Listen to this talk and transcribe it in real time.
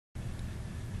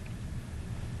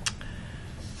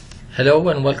Hello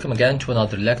and welcome again to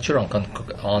another lecture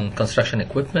on construction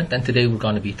equipment, and today we're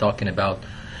going to be talking about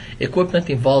equipment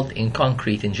involved in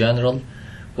concrete in general,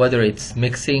 whether it's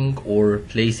mixing or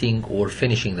placing or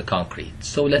finishing the concrete.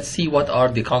 So let's see what are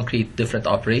the concrete different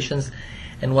operations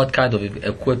and what kind of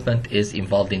equipment is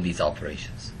involved in these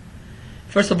operations.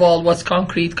 First of all, what's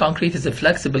concrete? Concrete is a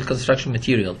flexible construction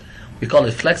material. We call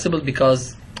it flexible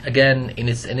because, again, in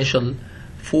its initial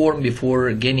form,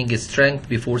 before gaining its strength,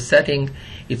 before setting,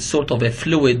 it's sort of a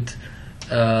fluid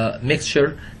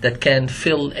mixture that can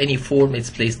fill any form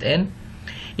it's placed in.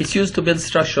 It's used to build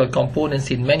structural components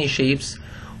in many shapes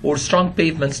or strong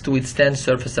pavements to withstand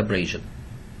surface abrasion.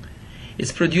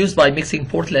 It's produced by mixing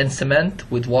Portland cement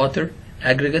with water,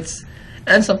 aggregates,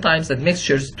 and sometimes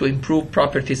admixtures to improve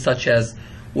properties such as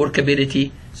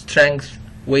workability, strength,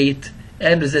 weight,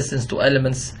 and resistance to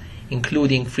elements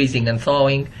including freezing and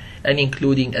thawing, and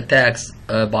including attacks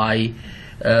by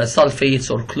sulfates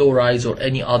or chlorides or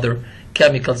any other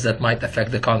chemicals that might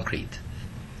affect the concrete.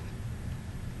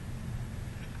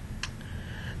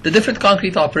 The different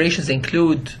concrete operations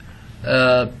include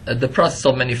the process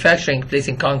of manufacturing,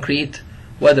 placing concrete,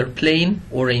 whether plain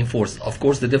or reinforced. Of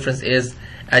course, the difference is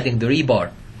adding the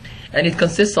rebar. And it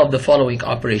consists of the following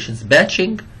operations: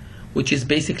 batching, which is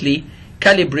basically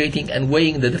calibrating and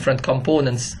weighing the different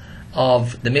components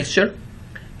of the mixture;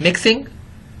 mixing,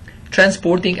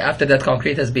 transporting after that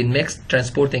concrete has been mixed,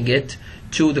 transporting it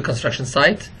to the construction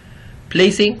site;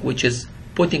 placing, which is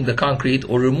putting the concrete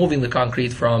or removing the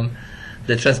concrete from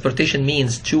the transportation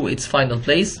means to its final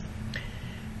place;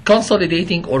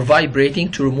 consolidating or vibrating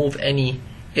to remove any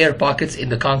air pockets in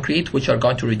the concrete which are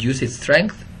going to reduce its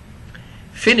strength;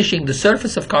 finishing the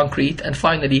surface of concrete; and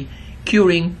finally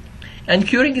curing. And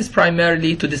curing is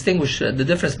primarily to distinguish the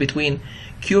difference between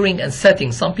curing and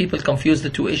setting. Some people confuse the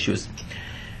two issues.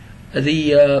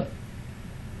 The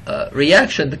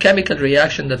reaction, the chemical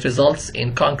reaction that results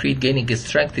in concrete gaining its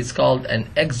strength, is called an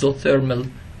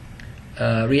exothermal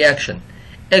reaction.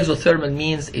 Exothermal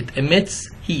means it emits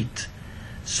heat.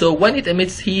 So when it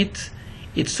emits heat,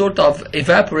 it sort of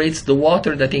evaporates the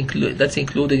water that's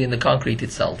included in the concrete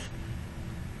itself.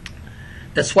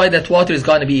 That's why that water is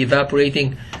going to be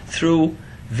evaporating through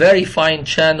very fine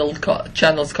channels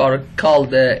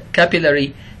called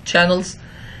capillary channels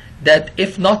that,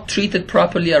 if not treated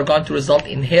properly, are going to result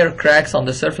in hair cracks on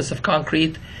the surface of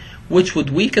concrete, which would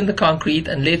weaken the concrete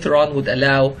and later on would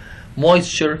allow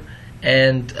moisture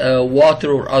and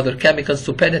water or other chemicals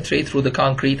to penetrate through the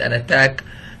concrete and attack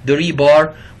the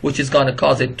rebar, which is going to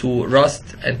cause it to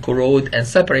rust and corrode and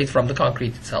separate from the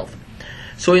concrete itself.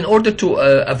 So in order to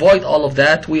avoid all of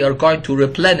that, we are going to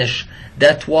replenish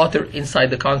that water inside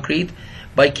the concrete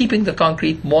by keeping the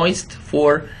concrete moist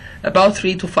for about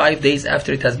 3 to 5 days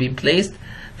after it has been placed.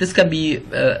 This can be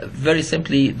very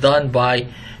simply done by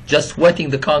just wetting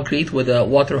the concrete with a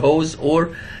water hose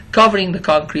or covering the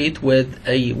concrete with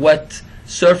a wet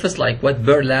surface like wet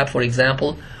burlap, for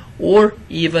example, or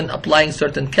even applying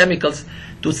certain chemicals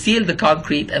to seal the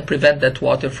concrete and prevent that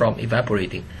water from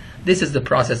evaporating. This is the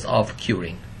process of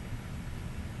curing.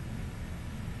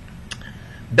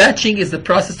 Batching is the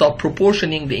process of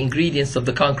proportioning the ingredients of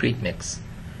the concrete mix.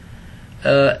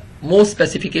 Most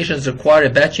specifications require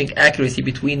a batching accuracy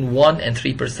between 1 and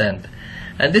 3%.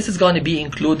 And this is going to be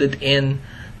included in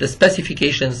the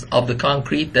specifications of the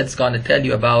concrete that's going to tell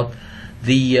you about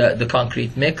the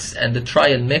concrete mix and the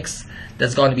trial mix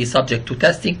that's going to be subject to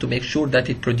testing to make sure that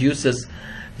it produces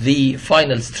the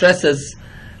final stresses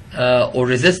or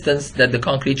resistance that the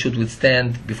concrete should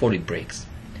withstand before it breaks.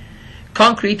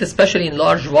 Concrete, especially in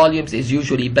large volumes, is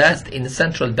usually batched in a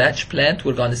central batch plant.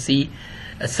 We're going to see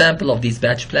a sample of these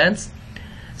batch plants.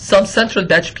 Some central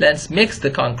batch plants mix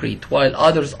the concrete, while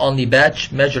others only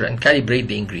batch, measure, and calibrate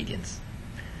the ingredients.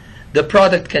 The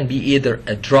product can be either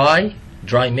a dry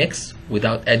mix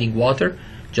without adding water,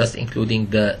 just including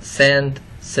the sand,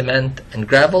 cement, and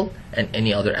gravel, and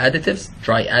any other additives,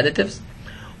 dry additives,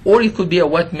 or it could be a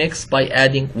wet mix by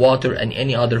adding water and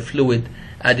any other fluid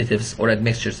additives or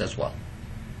admixtures as well.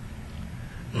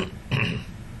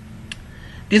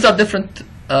 These are different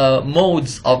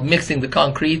modes of mixing the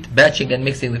concrete, batching and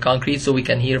mixing the concrete. So we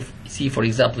can see, for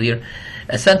example, here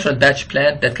a central batch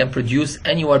plant that can produce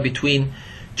anywhere between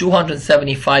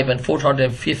 275 and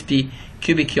 450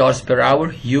 cubic yards per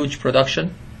hour, huge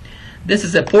production. This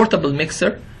is a portable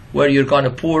mixer where you're going to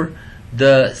pour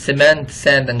the cement,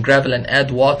 sand, and gravel and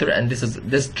add water, and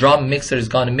this drum mixer is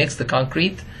going to mix the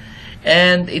concrete,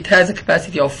 and it has a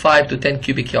capacity of 5 to 10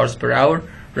 cubic yards per hour,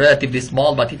 relatively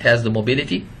small, but it has the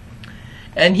mobility.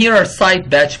 And here are side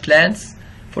batch plants,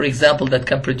 for example, that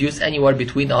can produce anywhere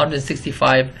between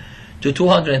 165 to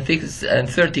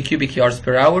 230 cubic yards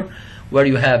per hour, where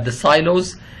you have the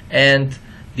silos, and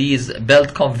these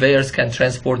belt conveyors can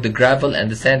transport the gravel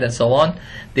and the sand and so on.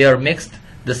 They are mixed.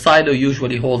 The silo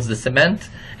usually holds the cement,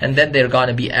 and then they're going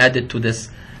to be added to this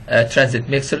transit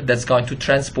mixer that's going to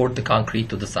transport the concrete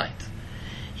to the site.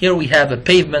 Here we have a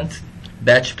pavement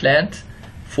batch plant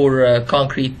for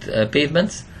concrete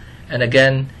pavements, and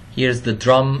again here's the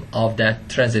drum of that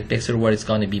transit mixer where it's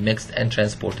going to be mixed and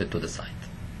transported to the site.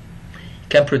 It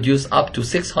can produce up to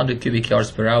 600 cubic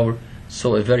yards per hour,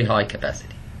 so a very high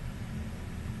capacity.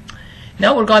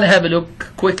 Now we're going to have a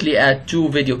look quickly at two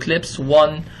video clips,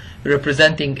 one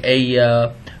representing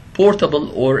a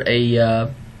portable or a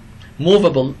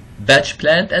movable batch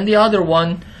plant, and the other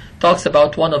one talks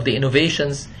about one of the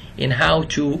innovations in how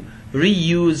to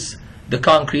reuse the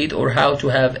concrete or how to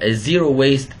have a zero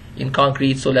waste in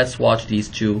concrete. So let's watch these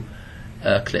two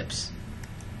clips.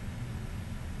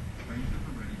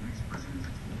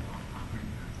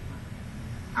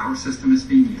 Our system is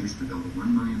being used to build a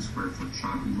 1 million square foot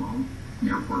shopping mall, an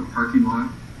airport parking lot,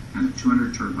 and a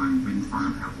 200 turbine wind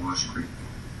farm at Wash Creek.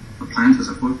 The plant has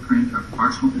a footprint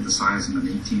approximately the size of an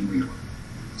 18-wheeler.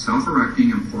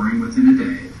 Self-erecting and pouring within a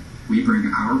day, we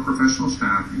bring our professional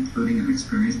staff, including an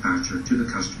experienced batcher, to the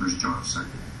customer's job site.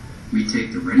 We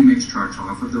take the ready-mix trucks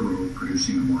off of the road,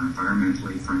 producing a more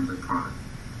environmentally friendly product.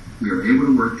 We are able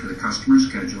to work to the customer's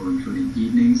schedule, including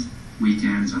evenings,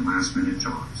 weekends, and last-minute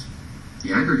jobs.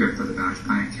 The aggregate for the batch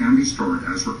plant can be stored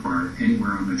as required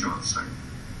anywhere on the job site.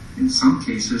 In some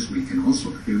cases, we can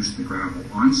also produce the gravel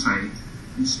on-site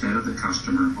instead of the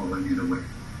customer hauling it away.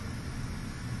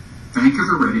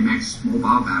 Vancouver Ready Mix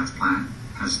Mobile Batch Plant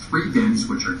has 3 bins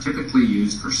which are typically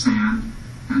used for sand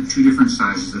and 2 different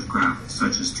sizes of gravel,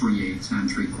 such as 3/8 and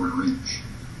 3/4 inch.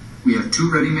 We have 2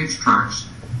 ready mix trucks,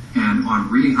 and on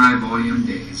really high volume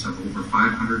days of over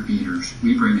 500 meters,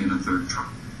 we bring in a 3rd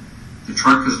truck. The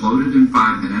truck is loaded in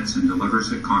 5 minutes and delivers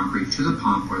the concrete to the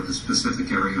pump or the specific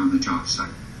area on the job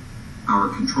site. Our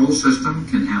control system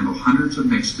can handle hundreds of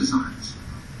mix designs.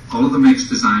 All of the mix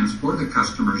designs for the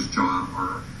customer's job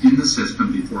are in the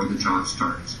system before the job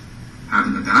starts.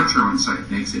 Having the batcher on site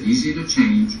makes it easy to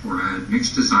change or add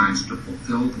mix designs to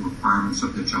fulfill the requirements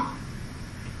of the job.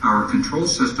 Our control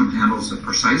system handles the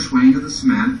precise weighing of the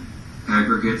cement,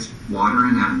 aggregates, water,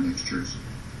 and admixtures.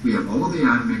 We have all of the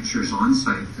admixtures on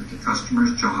site that the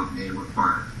customer's job may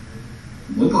require.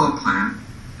 The mobile plant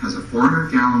has a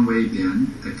 400-gallon weigh bin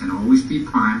that can always be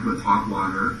primed with hot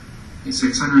water, a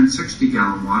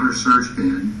 660-gallon water surge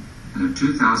bin, and a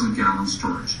 2,000-gallon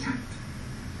storage tank.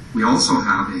 We also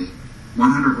have a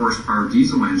 100-horsepower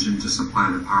diesel engine to supply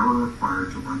the power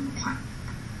required to run the plant.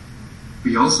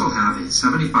 We also have a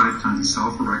 75-ton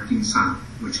self-erecting saddle,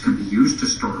 which can be used to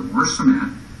store more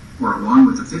cement, or along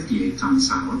with a 58-ton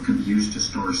saddle, can be used to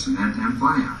store cement and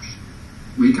fly ash.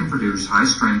 We can produce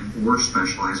high-strength or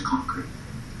specialized concrete.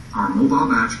 Our mobile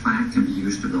batch plant can be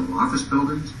used to build office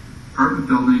buildings, apartment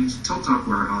buildings, tilt-up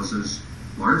warehouses,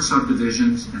 large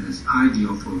subdivisions, and is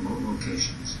ideal for remote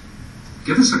locations.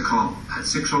 Give us a call at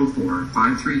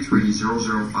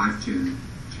 604-533-0052 to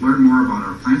learn more about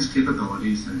our plant's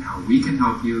capabilities and how we can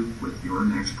help you with your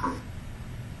next program.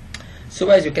 So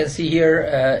as you can see here,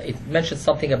 it mentions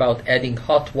something about adding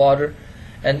hot water,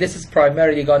 and this is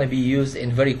primarily going to be used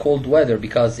in very cold weather,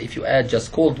 because if you add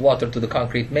just cold water to the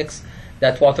concrete mix,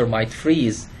 that water might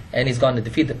freeze and it's going to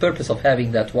defeat the purpose of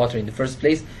having that water in the first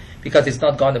place, because it's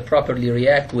not going to properly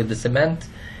react with the cement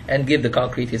and give the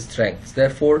concrete its strength.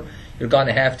 Therefore, you're going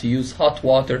to have to use hot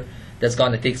water that's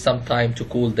going to take some time to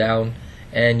cool down,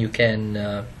 and you can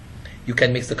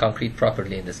mix the concrete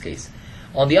properly in this case.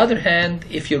 On the other hand,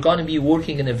 if you're going to be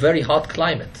working in a very hot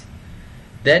climate,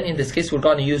 then in this case we're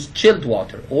going to use chilled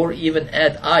water or even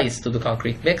add ice to the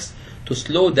concrete mix to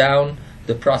slow down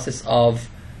the process of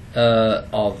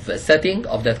setting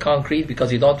of that concrete,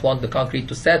 because you don't want the concrete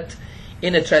to set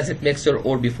in a transit mixer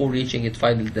or before reaching its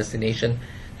final destination.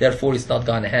 Therefore, it's not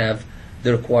going to have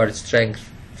the required strength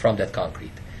from that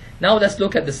concrete. Now let's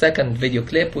look at the second video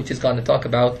clip, which is going to talk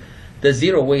about the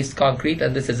zero waste concrete,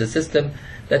 and this is a system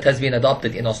that has been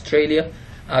adopted in Australia.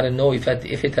 I don't know if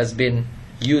it has been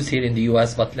used here in the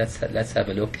US, but let's have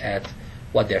a look at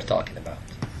what they're talking about.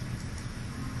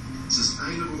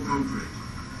 Sustainable concrete.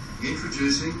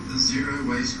 Introducing the Zero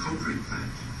Waste Concrete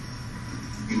Plant.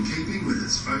 In keeping with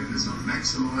its focus on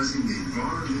maximising the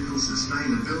environmental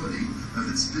sustainability of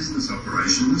its business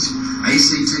operations,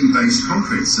 ACT-based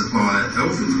concrete supplier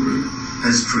Elvin Group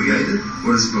has created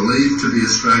what is believed to be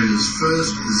Australia's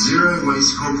first zero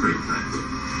waste concrete plant.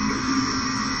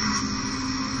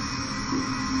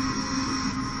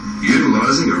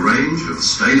 utilising a range of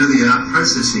state-of-the-art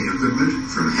processing equipment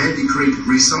from Handy Creek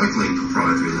Recycling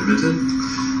Proprietary Limited,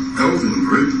 Elvin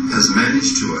Group has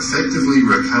managed to effectively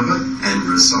recover and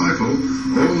recycle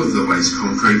all of the waste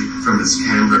concrete from its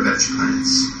Canberra batch plants,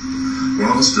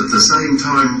 whilst at the same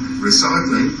time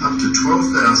recycling up to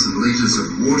 12,000 litres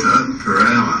of water per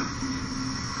hour.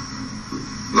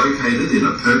 Located in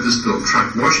a purpose-built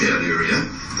truck washout area,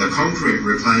 the concrete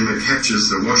reclaimer captures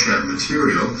the washout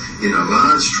material in a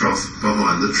large trough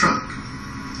behind the truck.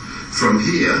 From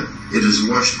here, it is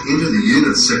washed into the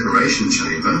unit's separation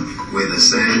chamber, where the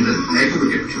sand and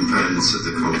aggregate components of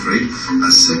the concrete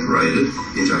are separated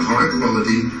into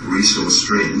high-quality resource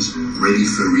streams ready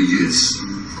for reuse.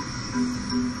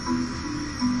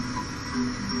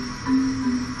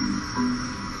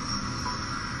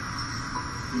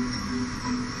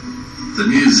 The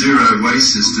new zero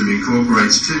waste system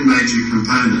incorporates two major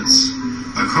components,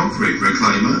 a concrete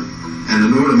reclaimer and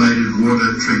an automated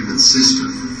water treatment system.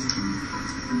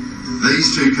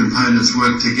 These two components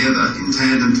work together in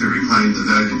tandem to reclaim the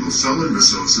valuable solid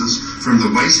resources from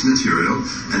the waste material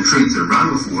and treat the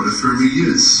runoff water for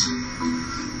reuse.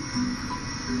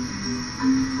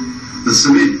 The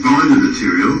cement binder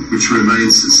material, which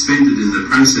remains suspended in the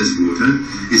process water,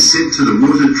 is sent to the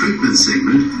water treatment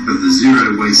segment of the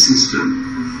zero waste system.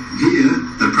 Here,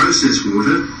 the process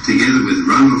water, together with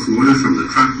runoff water from the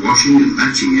truck washing and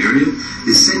batching area,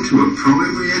 is sent to a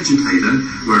primary agitator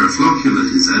where a flocculant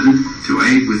is added to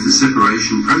aid with the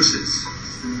separation process.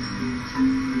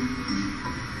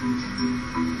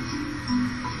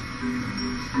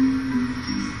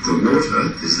 The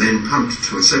water is then pumped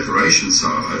to a separation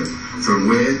silo from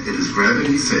where it is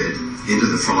gravity fed into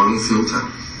the final filter.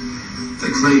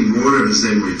 The clean water is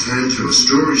then returned to a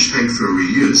storage tank for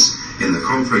reuse in the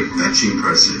concrete batching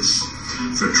process,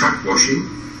 for truck washing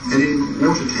and in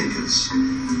water tankers.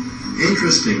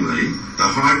 Interestingly, the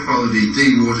high-quality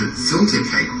dewatered filter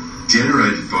cake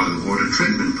generated by the water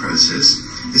treatment process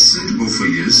is suitable for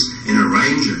use in a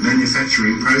range of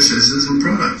manufacturing processes and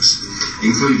products,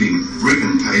 including brick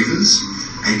and pavers,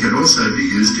 and can also be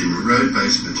used in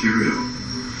road-based material,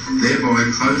 thereby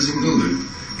closing the loop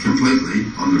completely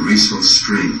on the resource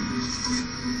stream.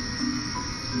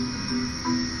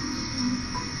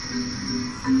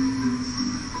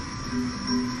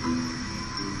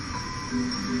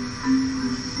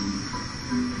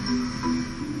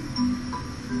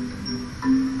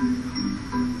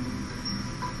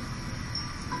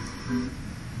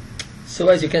 So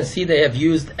as you can see, they have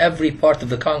used every part of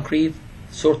the concrete,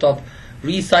 sort of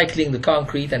recycling the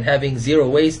concrete and having zero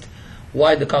waste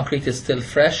while the concrete is still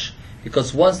fresh,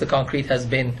 because once the concrete has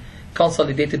been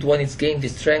consolidated, when it's gained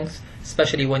its strength,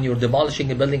 especially when you're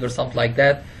demolishing a building or something like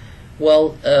that,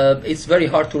 well, it's very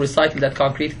hard to recycle that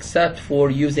concrete except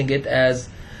for using it as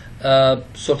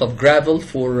sort of gravel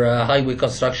for highway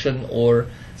construction or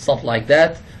something like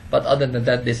that. But other than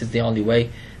that, this is the only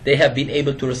way. They have been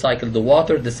able to recycle the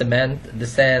water, the cement, the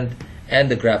sand, and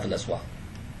the gravel as well.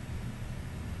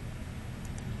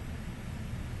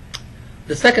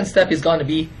 The second step is going to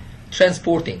be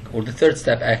transporting, or the third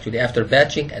step actually, after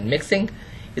batching and mixing,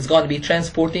 is going to be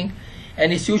transporting,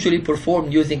 and it's usually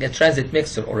performed using a transit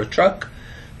mixer or a truck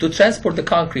to transport the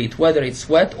concrete, whether it's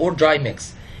wet or dry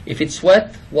mix. If it's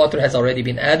wet, water has already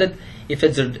been added. If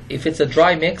it's a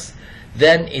dry mix,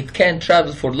 then it can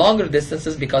travel for longer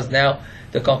distances because now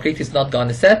the concrete is not going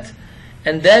to set,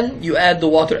 and then you add the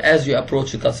water as you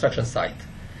approach the construction site.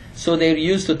 So they're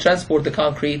used to transport the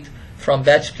concrete from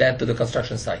batch plant to the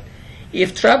construction site.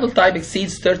 If travel time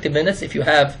exceeds 30 minutes, if you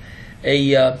have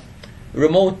a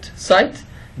remote site,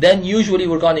 then usually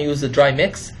we're going to use the dry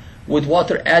mix with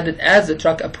water added as the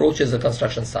truck approaches the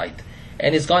construction site,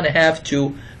 and it's going to have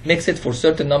to mix it for a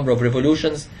certain number of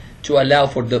revolutions to allow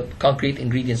for the concrete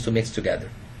ingredients to mix together.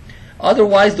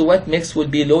 Otherwise, the wet mix will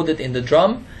be loaded in the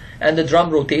drum, and the drum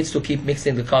rotates to keep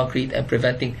mixing the concrete and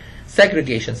preventing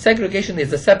segregation. Segregation is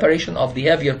the separation of the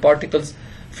heavier particles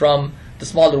from the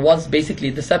smaller ones, basically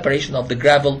the separation of the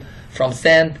gravel from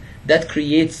sand that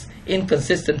creates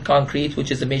inconsistent concrete,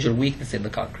 which is a major weakness in the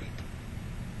concrete.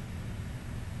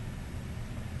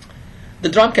 The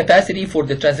drum capacity for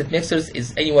the transit mixers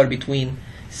is anywhere between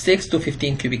 6 to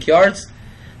 15 cubic yards.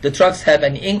 The trucks have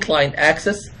an inclined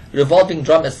axis, revolving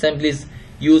drum assemblies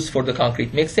used for the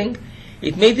concrete mixing.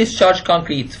 It may discharge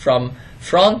concrete from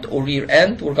front or rear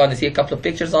end. We're going to see a couple of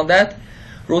pictures on that.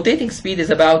 Rotating speed is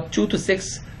about 2 to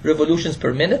 6 revolutions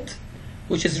per minute,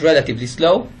 which is relatively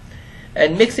slow.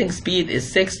 And mixing speed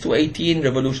is 6 to 18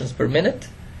 revolutions per minute.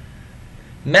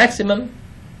 Maximum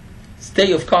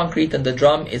stay of concrete in the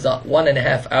drum is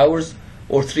 1.5 hours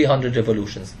or 300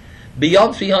 revolutions.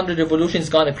 Beyond 300 revolutions is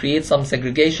going to create some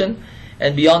segregation,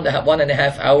 and beyond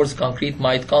 1.5 hours, concrete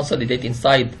might consolidate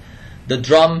inside the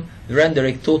drum,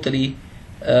 rendering it totally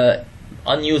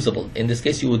unusable. In this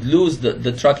case, you would lose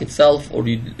the truck itself, or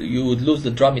you would lose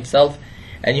the drum itself,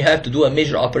 and you have to do a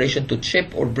major operation to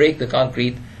chip or break the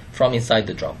concrete from inside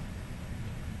the drum.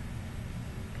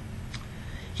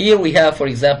 Here we have, for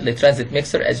example, a transit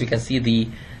mixer. As you can see, the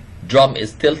drum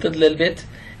is tilted a little bit,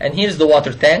 and here's the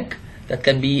water tank that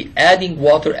can be adding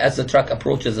water as the truck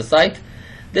approaches the site.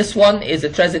 This one is a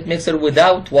transit mixer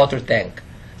without water tank,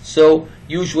 so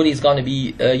usually it's going to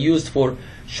be used for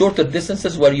shorter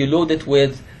distances where you load it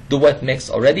with the wet mix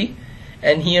already.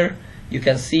 And here you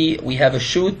can see we have a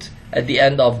chute at the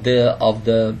end of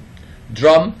the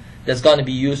drum that's going to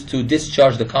be used to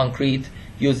discharge the concrete,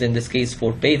 used in this case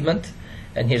for pavement.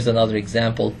 And here's another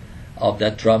example of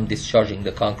that drum discharging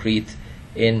the concrete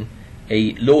in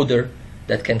a loader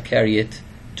that can carry it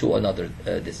to another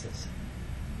distance.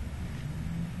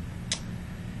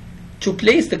 To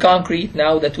place the concrete,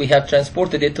 now that we have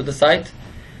transported it to the site,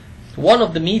 one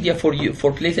of the media for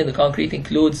placing the concrete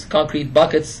includes concrete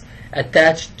buckets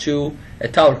attached to a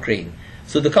tower crane.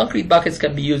 So the concrete buckets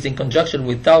can be used in conjunction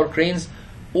with tower cranes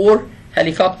or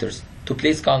helicopters to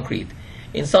place concrete.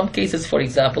 In some cases, for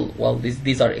example, well,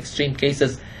 these are extreme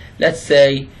cases. Let's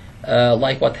say,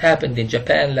 like what happened in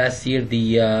Japan last year,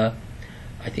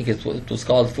 I think it was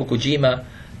called Fukushima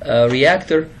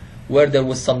reactor, where there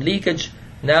was some leakage.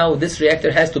 Now this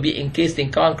reactor has to be encased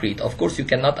in concrete. Of course, you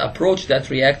cannot approach that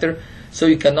reactor, so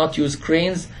you cannot use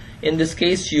cranes. In this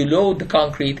case, you load the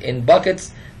concrete in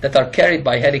buckets that are carried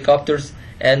by helicopters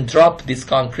and drop this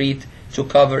concrete to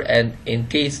cover and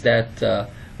encase that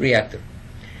reactor.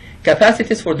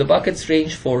 Capacities for the buckets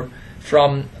range from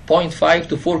 0.5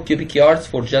 to 4 cubic yards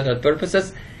for general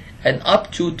purposes, and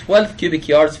up to 12 cubic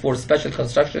yards for special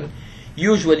construction,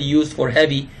 usually used for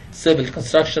heavy civil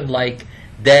construction like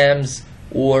dams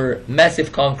or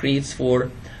massive concretes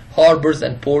for harbors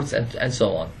and ports and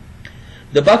so on.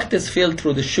 The bucket is filled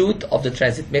through the chute of the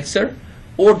transit mixer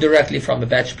or directly from a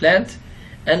batch plant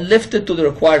and lifted to the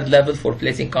required level for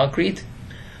placing concrete.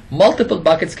 Multiple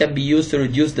buckets can be used to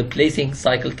reduce the placing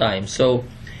cycle time. So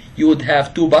you would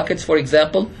have two buckets, for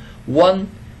example,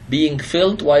 one being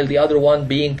filled while the other one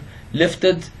being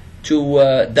lifted to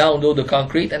download the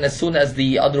concrete, and as soon as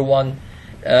the other one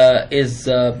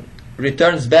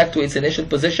returns back to its initial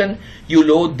position, you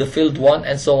load the filled one,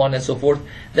 and so on and so forth.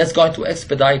 That's going to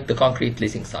expedite the concrete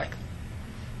placing cycle.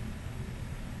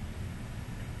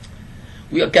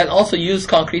 We can also use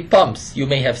concrete pumps. You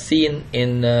may have seen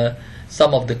in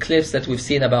some of the clips that we've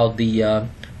seen about the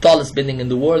tallest building in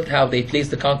the world, how they place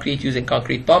the concrete using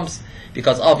concrete pumps,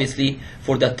 because obviously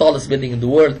for the tallest building in the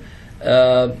world,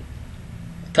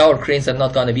 tower cranes are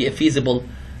not going to be a feasible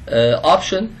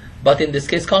option. But in this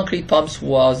case, concrete pumps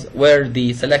were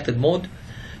the selected mode.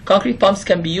 Concrete pumps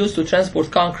can be used to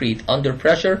transport concrete under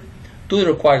pressure to the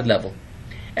required level,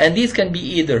 and these can be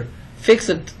either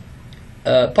fixed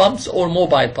pumps or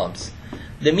mobile pumps.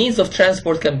 The means of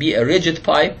transport can be a rigid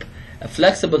pipe, a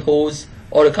flexible hose,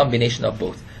 or a combination of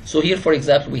both. So here, for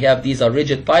example, we have these are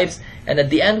rigid pipes, and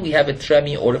at the end we have a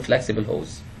tremie or a flexible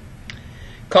hose.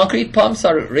 Concrete pumps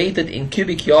are rated in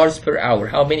cubic yards per hour.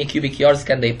 How many cubic yards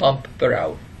can they pump per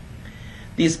hour?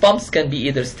 These pumps can be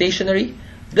either stationary.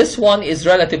 This one is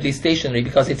relatively stationary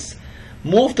because it's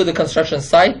moved to the construction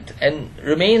site and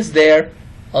remains there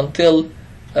until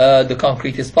the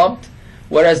concrete is pumped,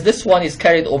 whereas this one is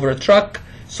carried over a truck,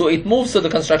 so it moves to the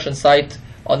construction site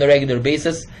on a regular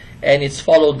basis, and it's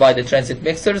followed by the transit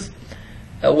mixers,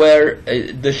 where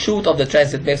the chute of the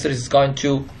transit mixer is going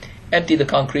to empty the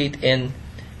concrete in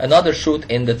another chute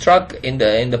in the truck, in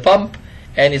the pump,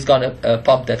 and is going to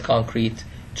pump that concrete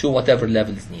to whatever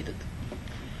level is needed.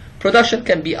 Production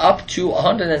can be up to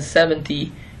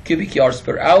 170 cubic yards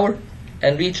per hour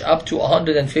and reach up to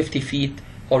 150 feet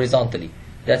horizontally.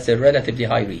 That's a relatively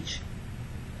high reach.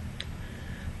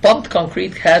 Pumped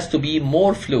concrete has to be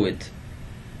more fluid.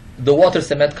 The water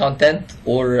cement content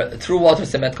or through water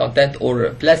cement content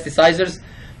or plasticizers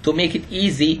to make it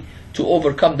easy to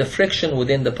overcome the friction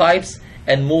within the pipes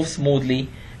and move smoothly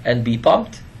and be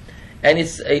pumped. And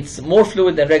it's more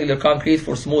fluid than regular concrete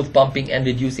for smooth pumping and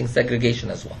reducing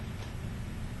segregation as well.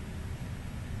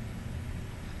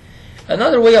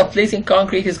 Another way of placing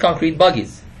concrete is concrete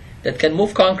buggies that can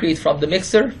move concrete from the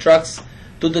mixer trucks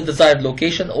to the desired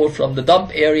location or from the dump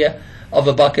area of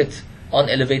a bucket on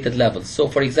elevated levels. So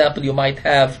for example, you might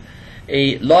have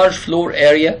a large floor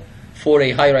area for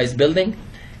a high-rise building,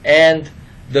 and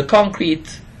the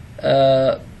concrete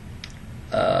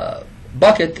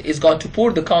bucket is going to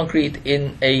pour the concrete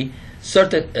in a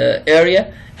certain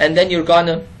area, and then you're going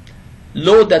to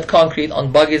load that concrete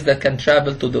on buggies that can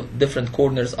travel to the different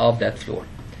corners of that floor.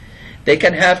 They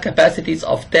can have capacities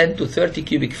of 10 to 30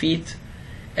 cubic feet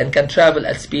and can travel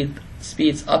at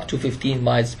speeds up to 15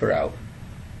 miles per hour.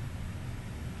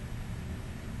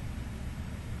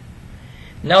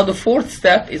 Now the fourth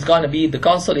step is going to be the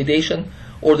consolidation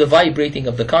or the vibrating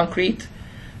of the concrete.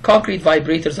 Concrete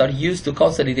vibrators are used to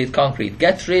consolidate concrete,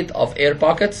 get rid of air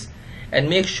pockets, and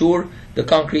make sure the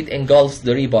concrete engulfs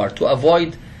the rebar to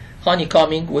avoid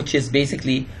honeycombing, which is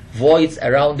basically voids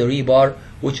around the rebar,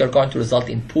 which are going to result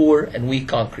in poor and weak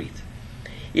concrete.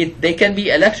 They can be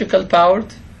electrical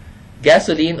powered,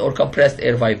 gasoline or compressed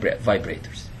air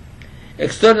vibrators.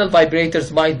 External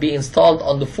vibrators might be installed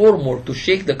on the formwork to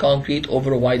shake the concrete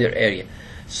over a wider area.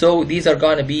 So these are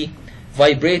going to be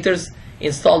vibrators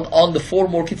installed on the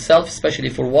formwork itself, especially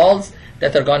for walls,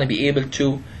 that are going to be able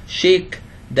to shake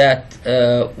that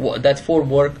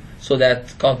formwork so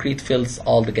that concrete fills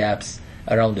all the gaps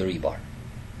around the rebar.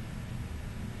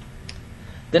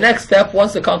 The next step,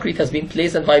 once the concrete has been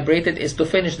placed and vibrated, is to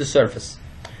finish the surface.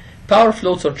 Power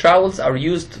floats or trowels are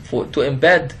used to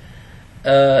embed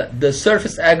the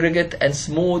surface aggregate and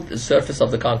smooth the surface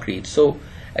of the concrete. So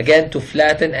again, to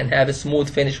flatten and have a smooth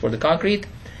finish for the concrete.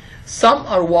 Some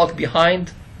are walk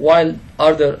behind while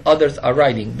others are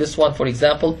riding. This one, for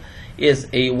example, is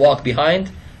a walk behind,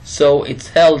 so it's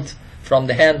held from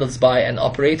the handles by an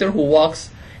operator who walks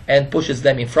and pushes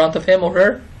them in front of him or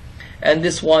her. And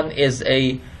this one is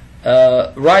a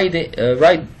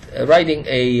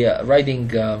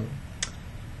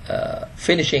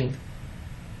finishing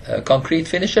concrete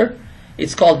finisher.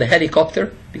 It's called the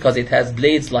helicopter because it has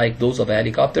blades like those of a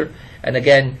helicopter, and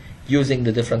again, using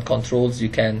the different controls, you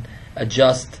can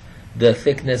adjust the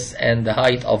thickness and the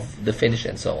height of the finish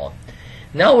and so on.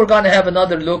 Now we're going to have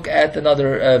another look at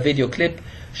another video clip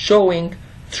showing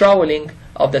troweling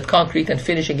of that concrete and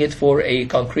finishing it for a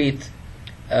concrete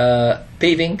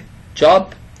paving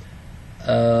job.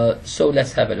 So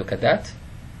let's have a look at that.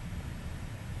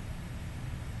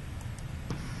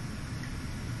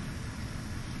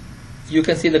 You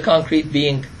can see the concrete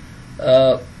being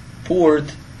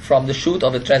poured from the chute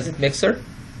of a transit mixer,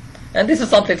 and this is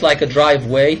something like a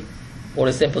driveway or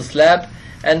a simple slab,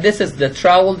 and this is the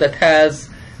trowel that has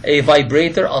a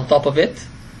vibrator on top of it,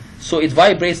 so it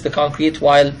vibrates the concrete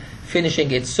while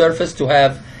finishing its surface to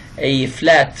have a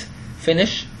flat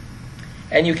finish.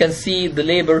 And you can see the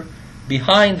labor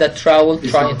behind that trowel trying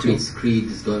to... This concrete screed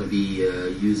is going to be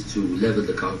used to level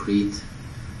the concrete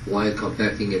while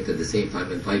compacting it at the same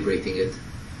time and vibrating it.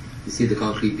 You see the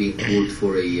concrete being poured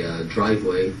for a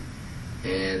driveway,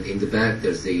 and in the back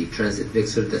there's a transit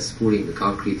mixer that's pouring the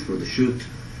concrete through the chute,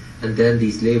 and then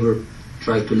these labor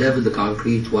try to level the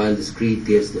concrete while the screed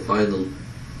gives the final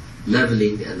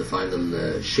leveling and the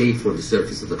final shape for the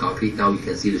surface of the concrete. Now you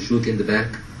can see the chute in the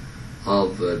back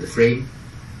of the frame.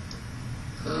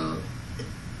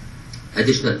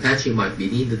 Additional patching might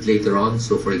be needed later on,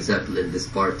 so for example in this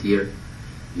part here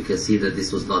you can see that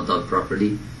this was not done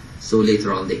properly, so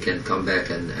later on they can come back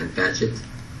and patch it.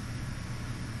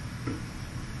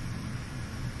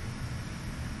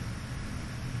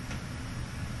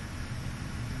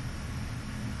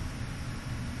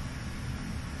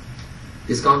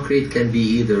 This concrete can be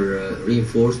either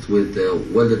reinforced with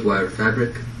welded wire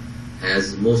fabric,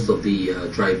 as most of the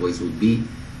driveways would be.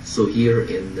 So here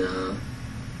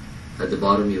at the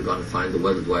bottom you're going to find the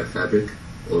welded wire fabric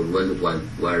or welded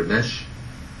wire mesh.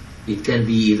 It can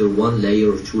be either one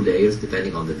layer or two layers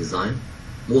depending on the design.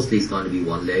 Mostly it's going to be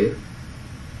one layer.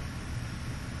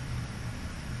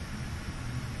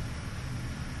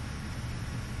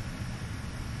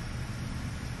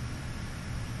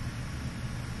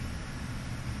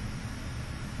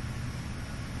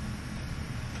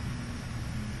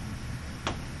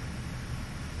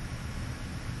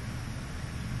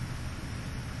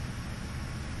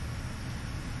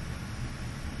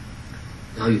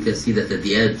 Now you can see that at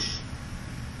the edge,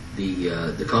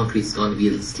 the concrete is going to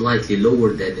be slightly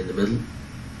lower than in the middle,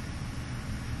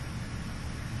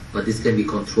 but this can be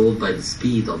controlled by the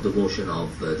speed of the motion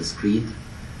of the screed,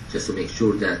 just to make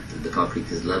sure that the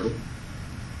concrete is level.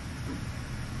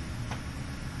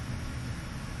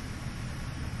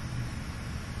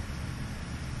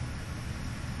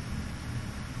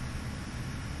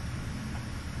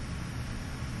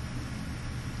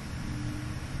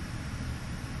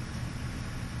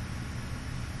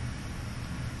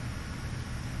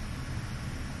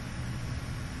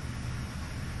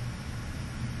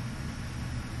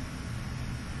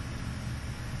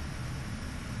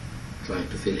 Trying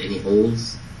to fill any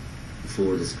holes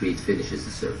before the screed finishes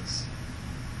the surface.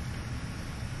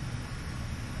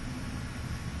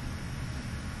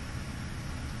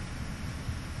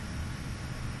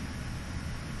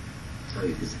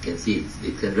 You can see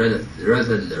it can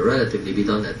relatively be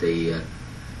done at a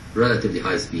relatively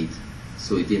high speed,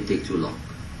 so it didn't take too long.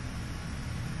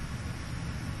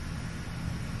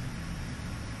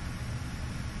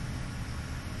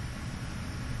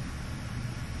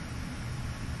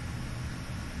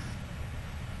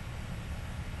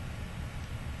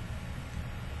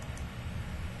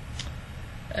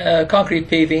 Concrete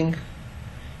paving,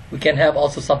 we can have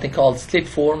also something called slip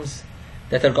forms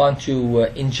that are going to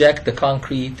inject the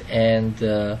concrete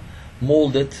and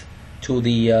mold it to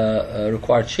the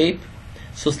required shape.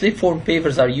 So slip form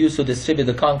pavers are used to distribute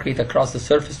the concrete across the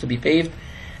surface to be paved,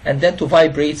 and then to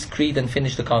vibrate, screed, and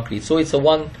finish the concrete. So it's a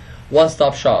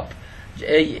one-stop shop.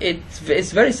 It's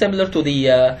very similar to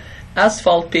the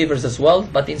asphalt pavers as well,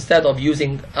 but instead of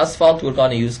using asphalt, we're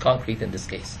going to use concrete in this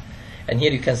case. And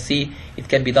here you can see it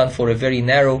can be done for a very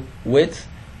narrow width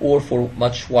or for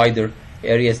much wider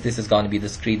areas. This is going to be the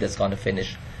screed that's going to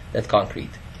finish that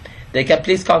concrete. They can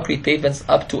place concrete pavements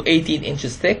up to 18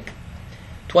 inches thick,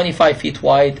 25 feet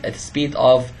wide at a speed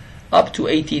of up to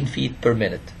 18 feet per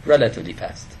minute, relatively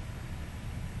fast.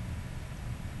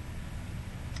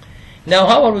 Now,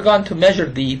 how are we going to measure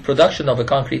the production of a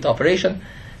concrete operation?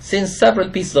 Since several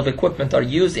pieces of equipment are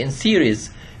used in series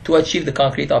to achieve the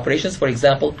concrete operations, for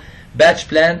example, batch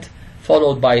plant,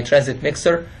 followed by a transit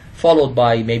mixer, followed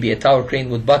by maybe a tower crane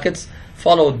with buckets,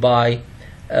 followed by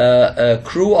a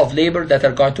crew of labor that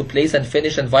are going to place and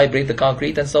finish and vibrate the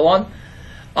concrete, and so on.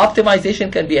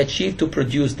 Optimization can be achieved to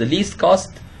produce the least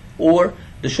cost or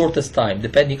the shortest time,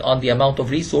 depending on the amount of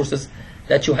resources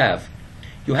that you have.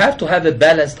 You have to have a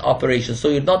balanced operation, so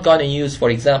you're not going to use, for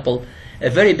example, a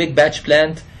very big batch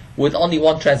plant with only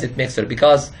one transit mixer,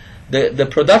 because the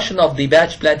production of the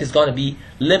batch plant is going to be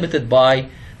limited by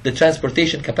the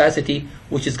transportation capacity,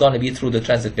 which is going to be through the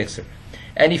transit mixer.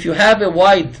 And if you have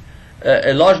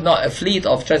a large fleet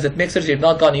of transit mixers, you're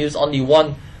not going to use only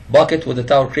one bucket with a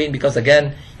tower crane, because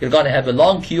again, you're going to have a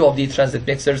long queue of these transit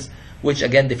mixers, which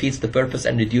again defeats the purpose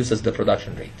and reduces the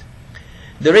production rate.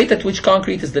 The rate at which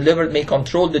concrete is delivered may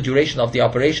control the duration of the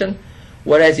operation,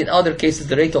 whereas in other cases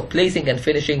the rate of placing and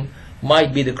finishing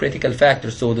might be the critical factor.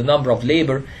 So the number of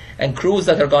labor and crews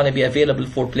that are going to be available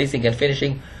for placing and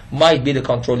finishing might be the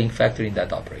controlling factor in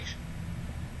that operation.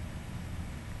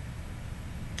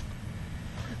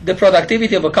 The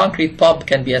productivity of a concrete pump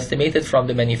can be estimated from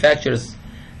the manufacturer's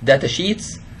data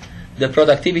sheets. The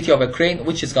productivity of a crane,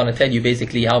 which is going to tell you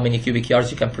basically how many cubic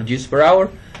yards you can produce per hour.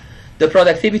 The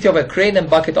productivity of a crane and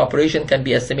bucket operation can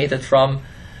be estimated from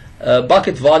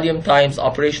bucket volume times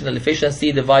operational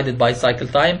efficiency divided by cycle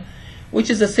time, which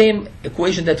is the same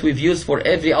equation that we've used for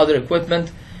every other equipment,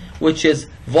 which is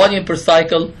volume per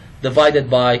cycle divided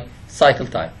by cycle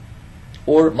time,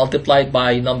 or multiplied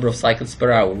by number of cycles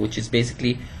per hour, which is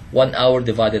basically 1 hour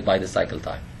divided by the cycle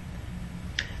time.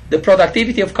 The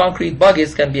productivity of concrete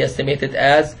buggies can be estimated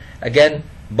as, again,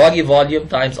 buggy volume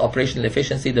times operational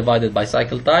efficiency divided by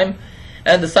cycle time,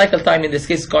 and the cycle time in this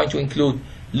case is going to include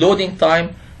loading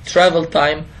time, travel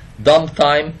time, dump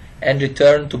time, and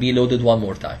return to be loaded one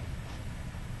more time.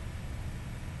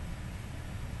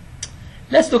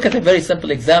 Let's look at a very simple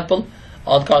example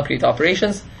on concrete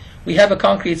operations. We have a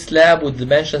concrete slab with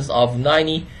dimensions of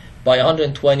 90 by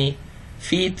 120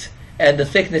 feet, and the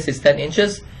thickness is 10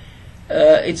 inches.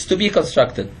 It's to be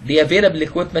constructed. The available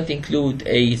equipment include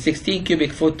a 16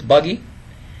 cubic foot buggy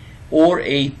or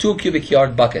a 2 cubic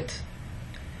yard bucket.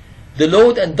 The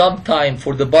load and dump time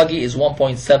for the buggy is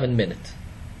 1.7 minutes,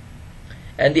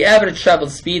 and the average travel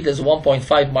speed is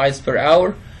 1.5 miles per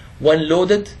hour when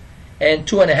loaded, and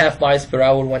 2.5 miles per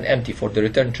hour when empty for the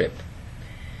return trip.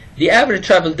 The average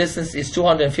travel distance is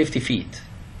 250 feet.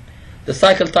 The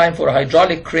cycle time for a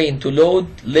hydraulic crane to load,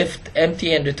 lift,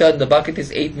 empty, and return the bucket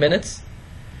is 8 minutes.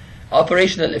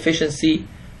 Operational efficiency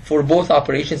for both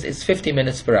operations is 50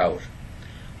 minutes per hour.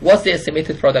 What's the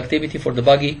estimated productivity for the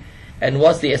buggy, and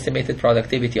what's the estimated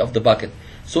productivity of the bucket?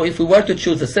 So if we were to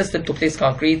choose a system to place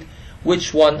concrete,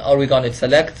 which one are we going to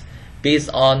select based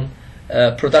on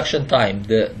production time?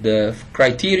 The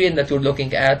criterion that we're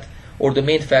looking at, or the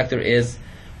main factor, is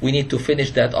we need to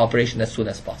finish that operation as soon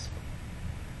as possible.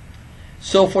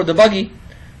 So for the buggy,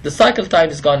 the cycle time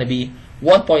is going to be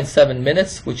 1.7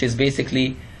 minutes, which is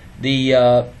basically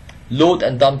the load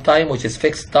and dump time, which is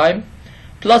fixed time,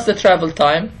 plus the travel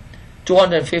time,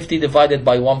 250 divided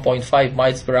by 1.5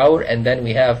 miles per hour, and then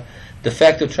we have the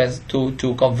factor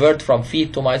to convert from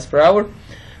feet to miles per hour,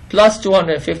 plus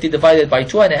 250 divided by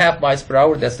 2.5 miles per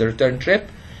hour, that's the return trip.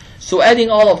 So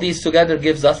adding all of these together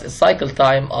gives us a cycle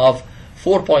time of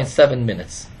 4.7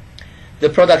 minutes. The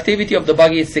productivity of the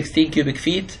buggy is 16 cubic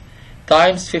feet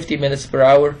times 50 minutes per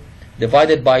hour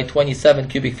divided by 27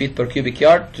 cubic feet per cubic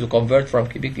yard to convert from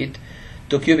cubic feet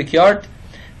to cubic yard,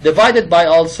 divided by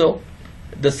also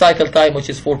the cycle time, which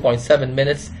is 4.7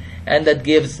 minutes, and that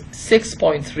gives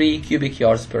 6.3 cubic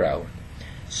yards per hour.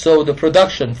 So the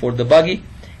production for the buggy,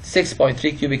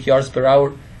 6.3 cubic yards per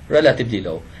hour, relatively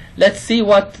low. Let's see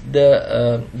what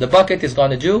the bucket is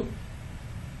going to do.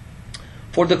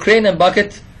 For the crane and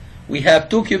bucket, we have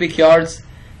 2 cubic yards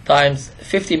times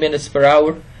 50 minutes per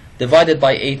hour divided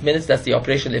by 8 minutes, that's the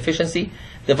operational efficiency,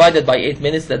 divided by 8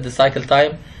 minutes, that's the cycle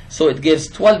time. So it gives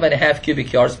 12.5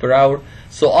 cubic yards per hour.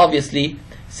 So obviously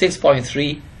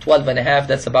 6.3, 12.5,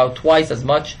 that's about twice as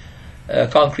much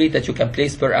concrete that you can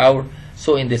place per hour.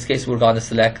 So in this case, we're going to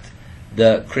select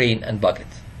the crane and bucket.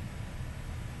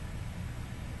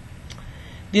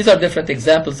 These are different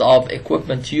examples of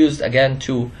equipment used again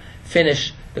to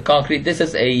finish the concrete. This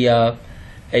is a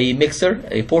mixer,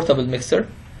 a portable mixer.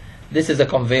 This is a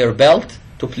conveyor belt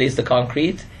to place the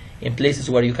concrete in places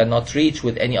where you cannot reach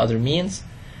with any other means.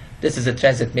 This is a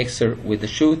transit mixer with the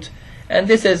chute, and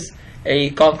this is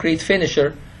a concrete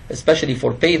finisher, especially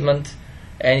for pavement,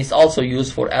 and it's also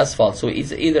used for asphalt. So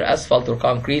it's either asphalt or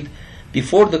concrete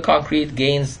before the concrete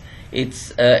gains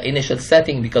its initial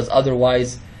setting, because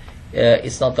otherwise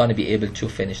it's not going to be able to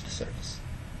finish the surface.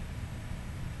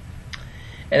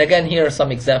 And again, here are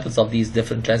some examples of these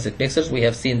different transit mixers. We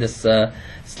have seen this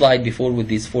slide before with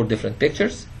these 4 different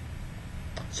pictures.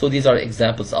 So these are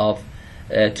examples of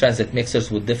transit mixers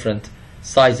with different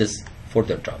sizes for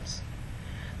their drums.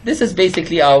 This is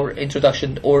basically our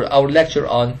introduction or our lecture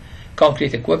on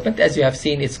concrete equipment. As you have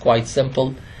seen, it's quite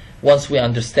simple once we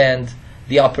understand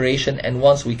the operation and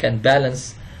once we can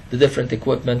balance the different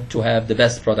equipment to have the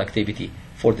best productivity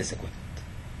for this equipment.